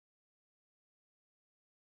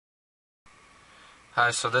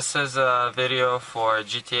Hi, so this is a video for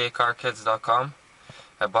GTACarKits.com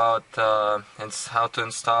about how to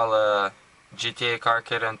install a GTA car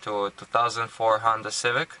kit into a 2004 Honda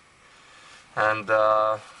Civic. And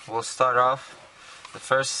we'll start off. The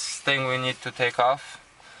first thing we need to take off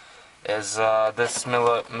is this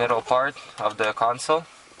middle part of the console.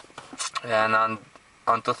 And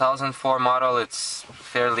on 2004 model, it's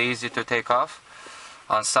fairly easy to take off.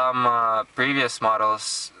 On some previous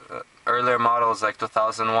models, earlier models like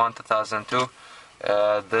 2001, 2002,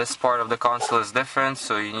 this part of the console is different,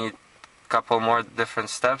 so you need a couple more different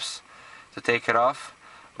steps to take it off.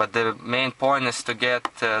 But the main point is to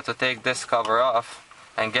get to take this cover off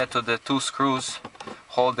and get to the two screws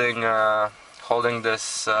holding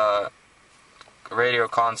this radio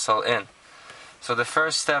console in. So the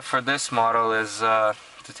first step for this model is to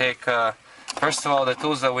take first of all, the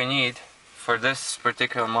tools that we need for this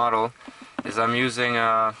particular model is I'm using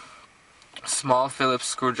a small Phillips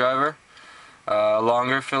screwdriver,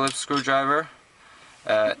 longer Phillips screwdriver,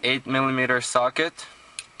 8mm socket,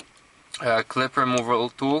 clip removal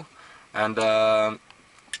tool, and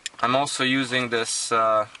I'm also using this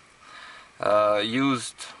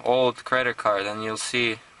used old credit card, and you'll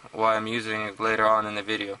see why I'm using it later on in the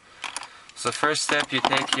video. So first step, you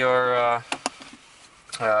take your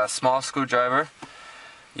small screwdriver,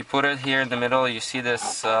 you put it here in the middle. You see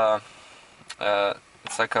this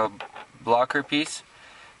it's like a blocker piece,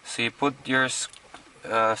 so you put yours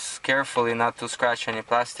carefully not to scratch any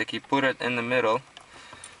plastic. You put it in the middle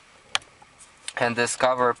and this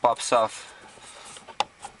cover pops off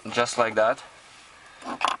just like that.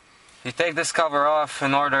 You take this cover off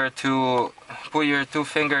in order to put your two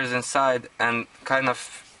fingers inside and kind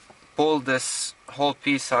of pull this whole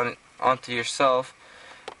piece onto yourself,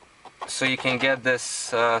 so you can get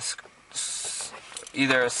this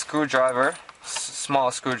either a screwdriver,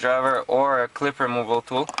 small screwdriver, or a clip removal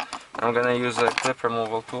tool. I'm gonna use a clip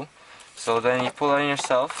removal tool. So then you pull on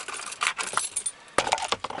yourself,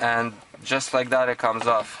 and just like that it comes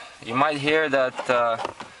off. You might hear that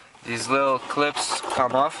these little clips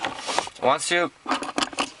come off. Once you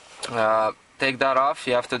take that off,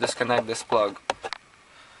 you have to disconnect this plug.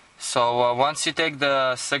 So once you take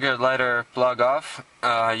the cigarette lighter plug off,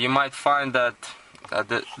 you might find that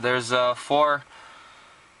there's four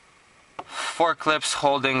clips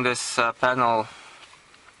holding this panel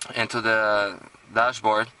into the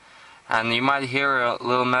dashboard, and you might hear a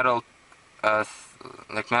little metal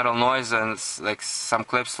noise and like some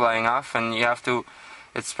clips flying off, and you have to,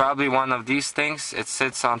 it's probably one of these things. It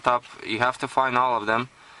sits on top. You have to find all of them,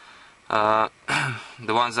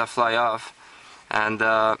 the ones that fly off, and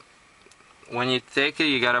when you take it,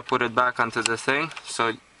 you gotta put it back onto the thing.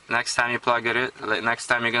 So next time you plug it in, next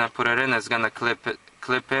time you're gonna put it in, it's gonna clip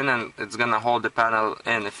in, and it's gonna hold the panel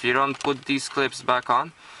in. If you don't put these clips back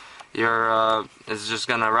on, it's just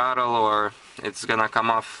gonna rattle, or it's gonna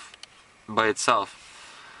come off by itself.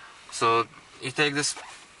 So you take this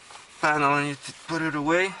panel and you put it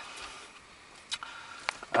away.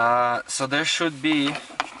 So there should be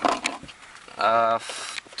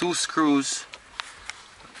two screws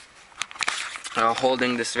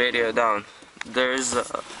holding this radio down. There's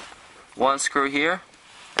one screw here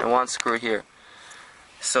and one screw here.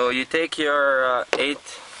 So you take your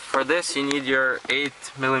for this you need your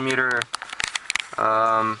 8mm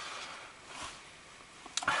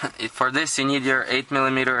for this you need your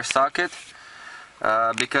 8mm socket,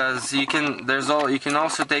 because you can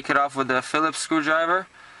also take it off with a Phillips screwdriver,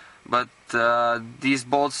 but these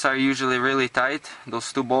bolts are usually really tight,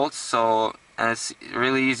 those two bolts, and it's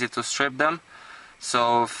really easy to strip them.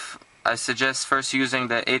 So I suggest first using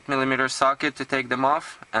the 8mm socket to take them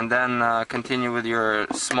off, and then continue with your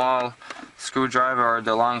small screwdriver or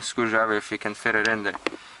the long screwdriver if you can fit it in there.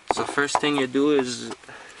 So first thing you do is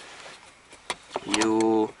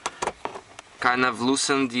you kind of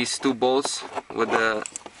loosen these two bolts with the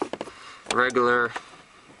regular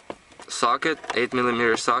socket,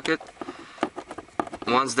 8mm socket.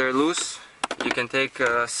 Once they're loose, you can take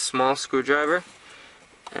a small screwdriver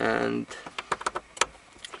and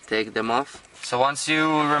take them off. So once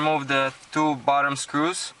you remove the two bottom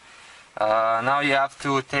screws, now you have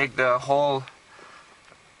to take the whole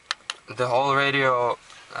radio,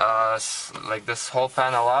 like this whole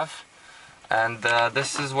panel off, and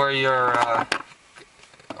this is where your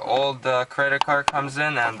old credit card comes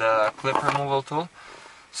in, and the clip removal tool.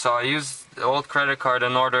 So I use the old credit card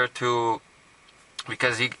in order to,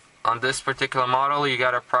 because on this particular model you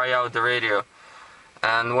gotta pry out the radio,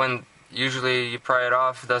 and when usually you pry it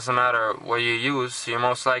off, doesn't matter what you use, you're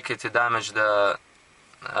most likely to damage the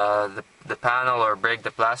panel or break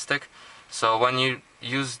the plastic. So when you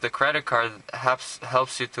use the credit card, it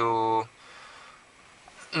helps you to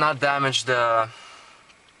not damage the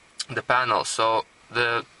panel. So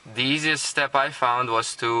the easiest step I found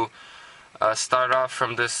was to start off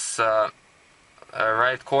from this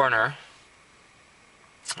right corner,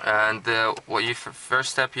 and what you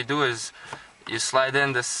first step you do is you slide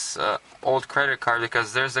in this old credit card,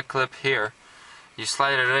 because there's a clip here. You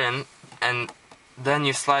slide it in, and then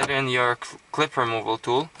you slide in your clip removal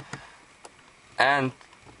tool, and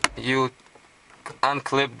you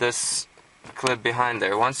unclip this clip behind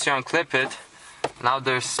there. Once you unclip it, now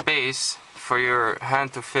there's space for your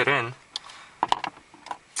hand to fit in,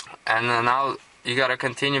 and then now you gotta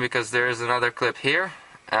continue, because there is another clip here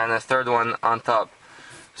and a third one on top.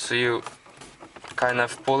 So you kind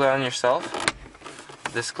of pull it on yourself.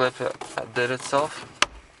 This clip did itself,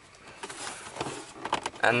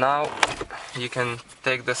 and now you can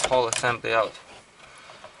take this whole assembly out.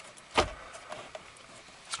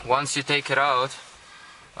 Once you take it out,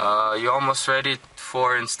 you're almost ready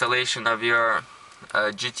for installation of your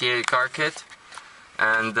GTA car kit.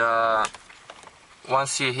 And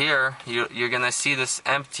once you're here, you're gonna see this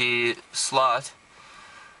empty slot,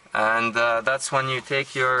 and that's when you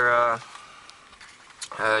take your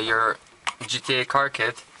GTA car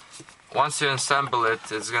kit. Once you assemble it,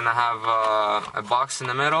 it's gonna have a box in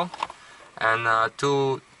the middle and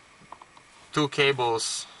two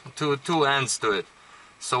cables, two ends to it.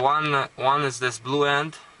 So one is this blue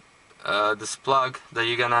end, this plug that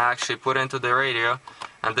you're gonna actually put into the radio,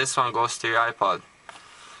 and this one goes to your iPod.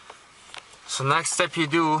 So next step you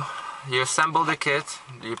do, you assemble the kit,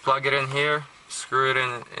 you plug it in here, screw it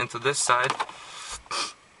into this side,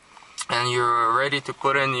 and you're ready to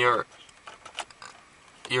put in your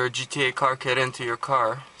GTA car kit into your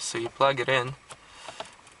car. So you plug it in,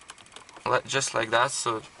 just like that,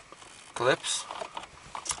 so it clips.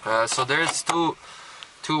 So there's two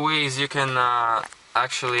ways you can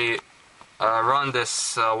actually run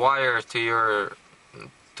this wire to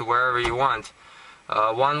wherever you want.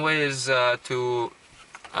 One way is to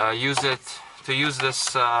use this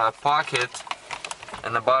pocket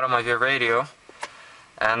in the bottom of your radio,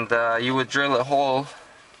 and you would drill a hole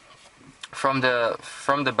from the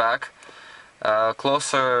back,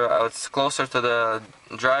 closer to the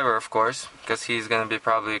driver, of course, because he's going to be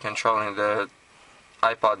probably controlling the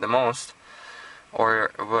iPod the most,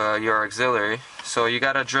 or your auxiliary. So you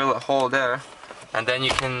gotta drill a hole there, and then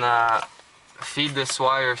you can feed this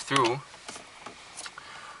wire through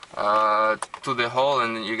to the hole,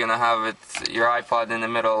 and you're gonna have your iPod in the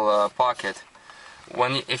middle pocket.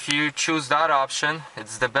 If you choose that option,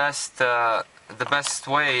 it's the best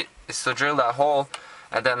way is to drill that hole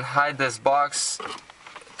and then hide this box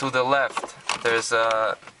to the left. There's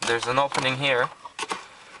an opening here,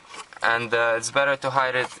 and it's better to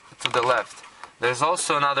hide it to the left. There's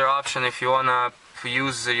also another option if you wanna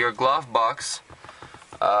use your glove box.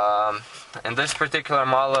 In this particular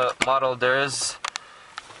model, there's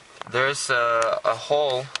a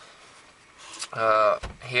hole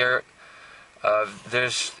here.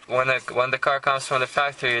 When the car comes from the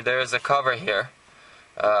factory, there is a cover here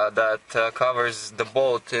that covers the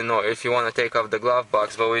bolt, if you want to take off the glove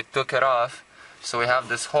box. But we took it off, so we have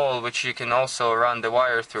this hole which you can also run the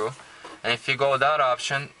wire through. And if you go that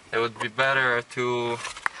option, it would be better to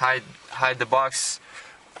hide the box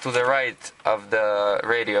to the right of the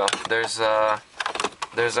radio. There's a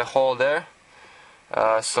hole there,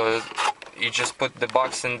 so you just put the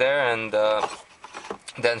box in there, and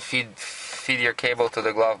then feed your cable to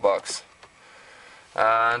the glove box.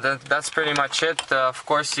 And that's pretty much it. Of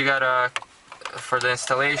course, you gotta, for the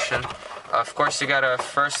installation, of course you gotta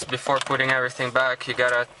first, before putting everything back, you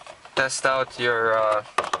gotta test out your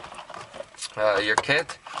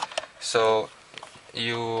kit. So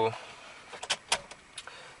you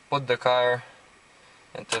put the car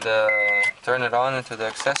turn it on into the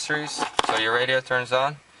accessories, so your radio turns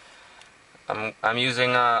on. I'm using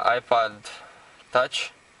iPod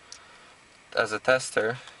Touch as a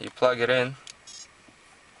tester. You plug it in.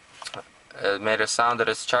 It made a sound that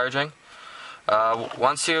it's charging.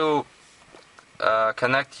 Once you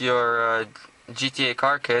connect your GTA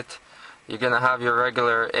car kit, you're gonna have your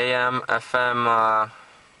regular AM, FM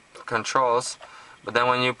controls, but then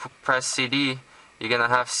when you press CD, you're gonna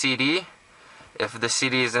have CD if the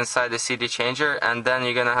CD is inside the CD changer, and then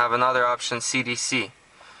you're gonna have another option, CDC.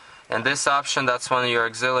 And this option, that's when your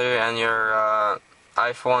auxiliary and your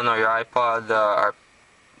iPhone or your iPod are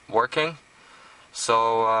working.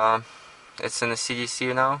 So it's in the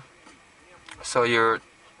CDC now. So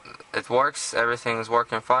it works, everything is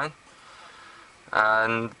working fine.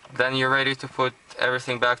 And then you're ready to put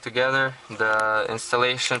everything back together. The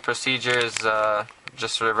installation procedure is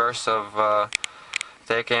just reverse of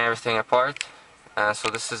taking everything apart. So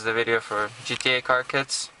this is the video for GTA car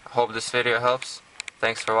kits. I hope this video helps.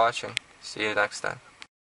 Thanks for watching. See you next time.